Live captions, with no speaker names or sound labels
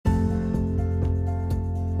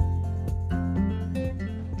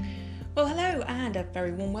and a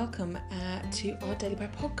very warm welcome to our Daily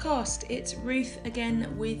Bread podcast. It's Ruth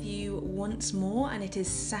again with you once more, and it is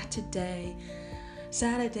Saturday.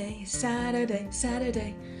 A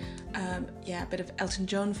bit of Elton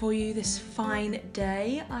John for you this fine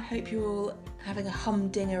day. I hope you're all having a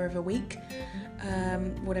humdinger of a week,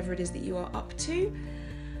 whatever it is that you are up to.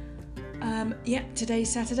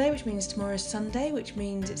 Today's Saturday, which means tomorrow's Sunday, which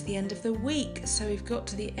means it's the end of the week. So we've got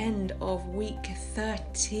to the end of week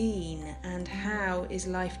 13. And how is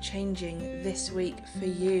life changing this week for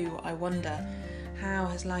you, I wonder? How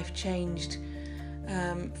has life changed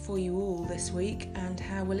for you all this week? And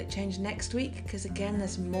how will it change next week? Because again,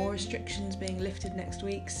 there's more restrictions being lifted next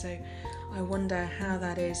week. So I wonder how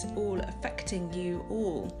that is all affecting you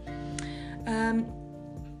all.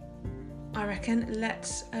 I reckon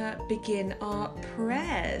let's begin our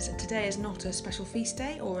prayers. Today is not a special feast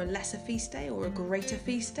day or a lesser feast day or a greater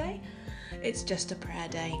feast day. It's just a prayer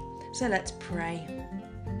day. So let's pray.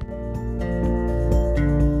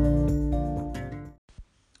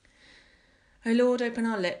 O Lord, open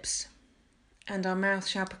our lips, and our mouth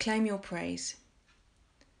shall proclaim your praise.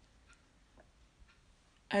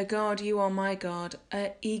 O God, you are my God.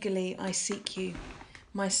 Eagerly I seek you.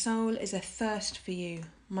 My soul is athirst for you.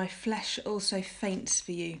 My flesh also faints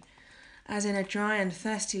for you, as in a dry and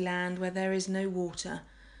thirsty land where there is no water.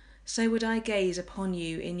 So would I gaze upon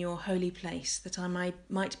you in your holy place, that I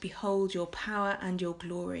might behold your power and your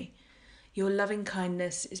glory. Your loving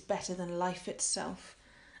kindness is better than life itself,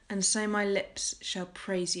 and so my lips shall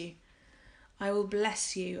praise you. I will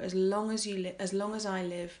bless you as long as I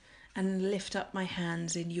live, and lift up my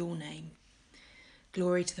hands in your name.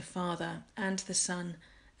 Glory to the Father, and the Son,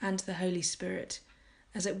 and the Holy Spirit,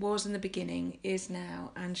 as it was in the beginning, is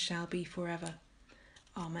now, and shall be forever.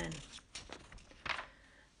 Amen.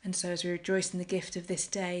 And so as we rejoice in the gift of this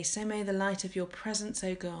day, so may the light of your presence,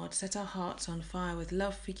 O God, set our hearts on fire with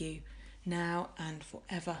love for you, now and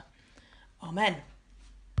forever. Amen.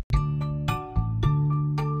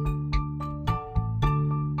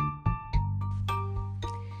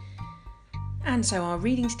 And so our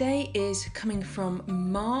reading today is coming from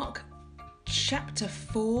Mark chapter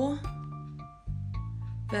 4,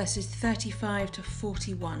 verses 35 to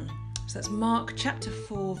 41. So that's Mark chapter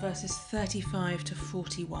 4, verses 35 to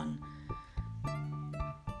 41.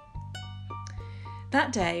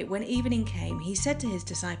 That day, when evening came, he said to his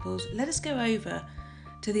disciples, "Let us go over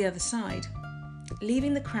to the other side."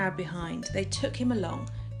 Leaving the crowd behind, they took him along,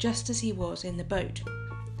 just as he was in the boat.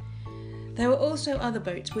 There were also other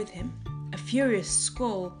boats with him. A furious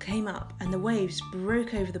squall came up, and the waves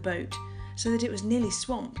broke over the boat, so that it was nearly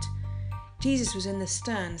swamped. Jesus was in the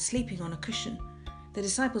stern, sleeping on a cushion. The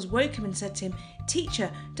disciples woke him and said to him,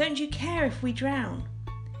 "Teacher, don't you care if we drown?"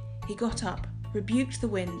 He got up, rebuked the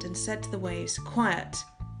wind, and said to the waves, "Quiet,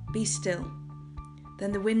 be still."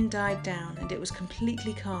 Then the wind died down, and it was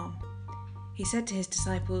completely calm. He said to his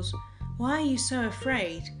disciples, "Why are you so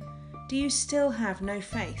afraid? Do you still have no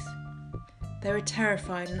faith?" They were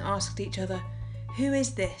terrified and asked each other, "Who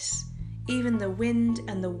is this? Even the wind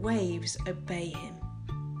and the waves obey him."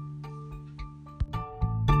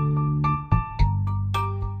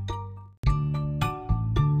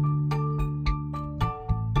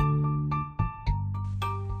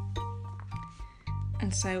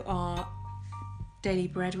 And so our Daily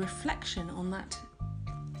Bread reflection on that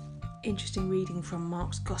interesting reading from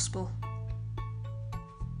Mark's Gospel.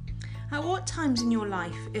 At what times in your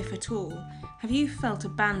life, if at all, have you felt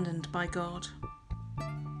abandoned by God?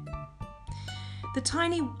 The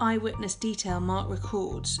tiny eyewitness detail Mark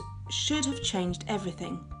records should have changed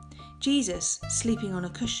everything. Jesus sleeping on a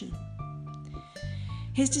cushion.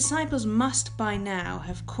 His disciples must by now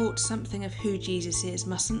have caught something of who Jesus is,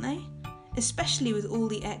 mustn't they? Especially with all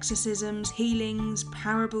the exorcisms, healings,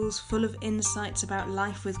 parables full of insights about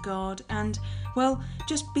life with God and, well,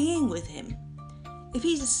 just being with him. If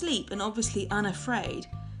he's asleep and obviously unafraid,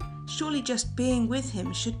 surely just being with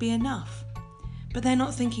him should be enough. But they're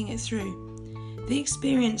not thinking it through. The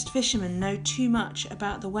experienced fishermen know too much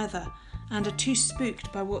about the weather and are too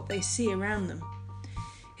spooked by what they see around them.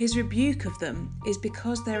 His rebuke of them is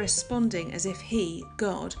because they're responding as if he,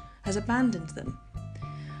 God, has abandoned them.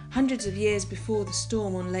 Hundreds of years before the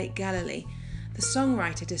storm on Lake Galilee, the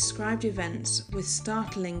songwriter described events with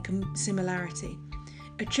startling similarity,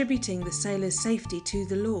 attributing the sailors' safety to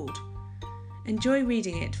the Lord. Enjoy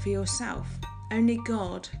reading it for yourself. Only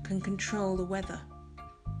God can control the weather.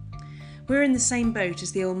 We're in the same boat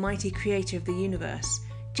as the Almighty Creator of the universe,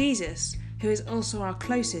 Jesus, who is also our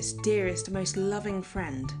closest, dearest, most loving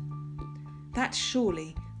friend. That's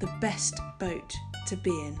surely the best boat to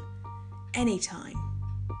be in, anytime.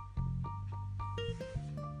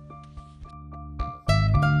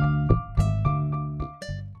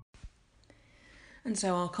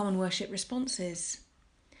 so our common worship response is: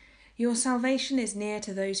 Your salvation is near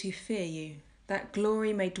to those who fear you, that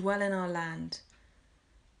glory may dwell in our land.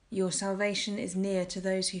 Your salvation is near to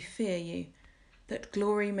those who fear you, that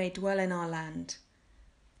glory may dwell in our land.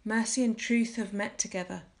 Mercy and truth have met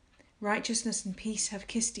together, righteousness and peace have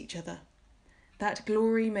kissed each other, that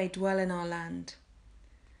glory may dwell in our land.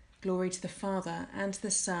 Glory to the Father, and to the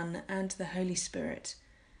Son, and to the Holy Spirit.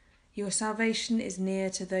 Your salvation is near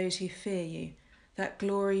to those who fear you, that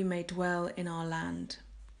glory may dwell in our land.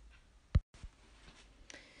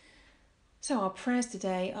 So our prayers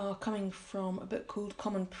today are coming from a book called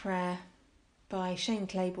Common Prayer by Shane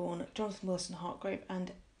Claiborne, Jonathan Wilson Hartgrove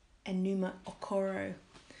and Enuma Okoro.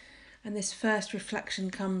 And this first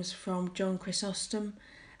reflection comes from John Chrysostom,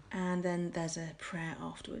 and then there's a prayer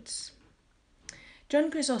afterwards.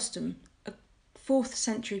 John Chrysostom, a 4th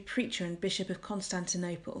century preacher and Bishop of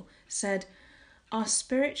Constantinople, said, "Our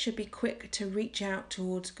spirit should be quick to reach out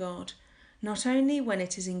towards God, not only when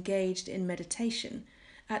it is engaged in meditation,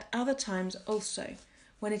 at other times also,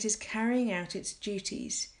 when it is carrying out its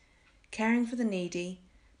duties, caring for the needy,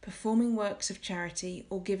 performing works of charity,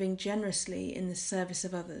 or giving generously in the service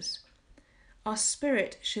of others. Our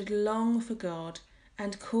spirit should long for God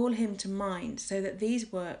and call him to mind, so that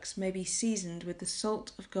these works may be seasoned with the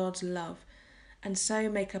salt of God's love, and so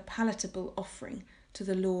make a palatable offering to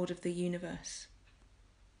the Lord of the universe."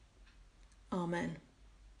 Amen.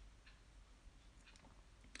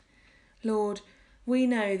 Lord, we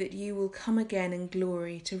know that you will come again in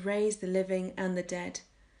glory to raise the living and the dead.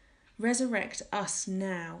 Resurrect us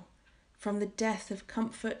now from the death of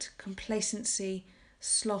comfort, complacency,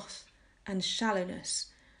 sloth, and shallowness,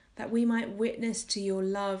 that we might witness to your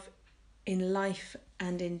love in life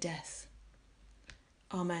and in death.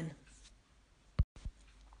 Amen.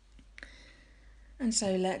 And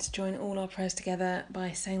so let's join all our prayers together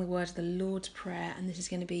by saying the words of the Lord's Prayer, and this is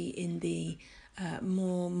going to be in the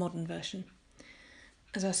more modern version.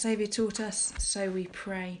 As our Saviour taught us, so we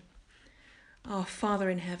pray. Our Father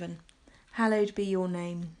in heaven, hallowed be your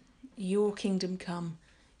name. Your kingdom come,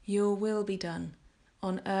 your will be done,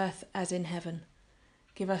 on earth as in heaven.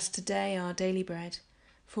 Give us today our daily bread.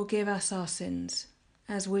 Forgive us our sins,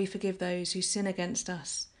 as we forgive those who sin against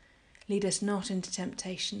us. Lead us not into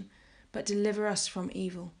temptation, but deliver us from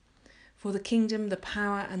evil. For the kingdom, the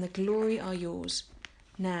power, and the glory are yours,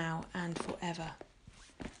 now and forever.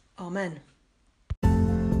 Amen.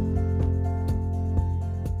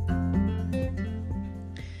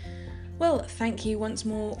 Well, thank you once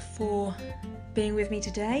more for being with me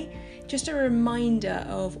today. Just a reminder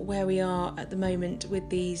of where we are at the moment with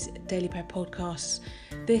these Daily Prayer podcasts.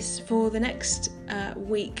 This for the next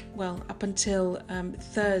week, well, up until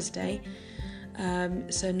Thursday,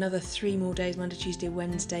 so another 3 more days, Monday, Tuesday,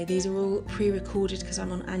 Wednesday. These are all pre-recorded because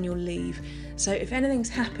I'm on annual leave. So if anything's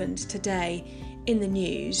happened today in the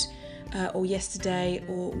news, or yesterday,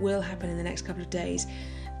 or will happen in the next couple of days,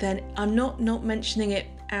 then I'm not mentioning it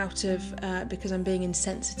out of because I'm being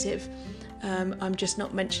insensitive. I'm just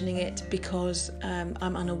not mentioning it because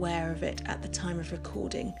I'm unaware of it at the time of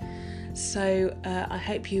recording. So I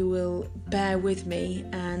hope you will bear with me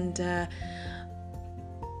and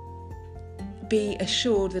be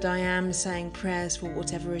assured that I am saying prayers for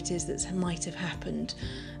whatever it is that might have happened.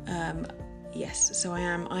 Yes, so I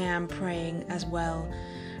am praying as well,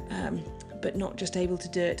 but not just able to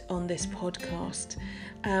do it on this podcast.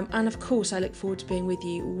 And of course I look forward to being with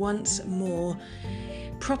you once more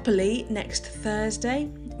properly next Thursday,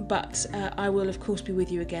 but I will of course be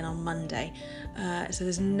with you again on Monday. So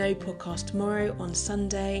there's no podcast tomorrow on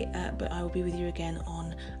Sunday, but I will be with you again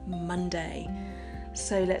on Monday.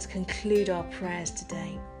 So let's conclude our prayers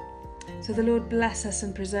today. So the Lord bless us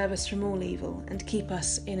and preserve us from all evil and keep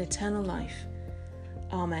us in eternal life.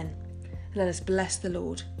 Amen. Let us bless the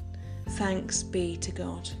Lord. Thanks be to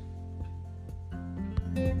God.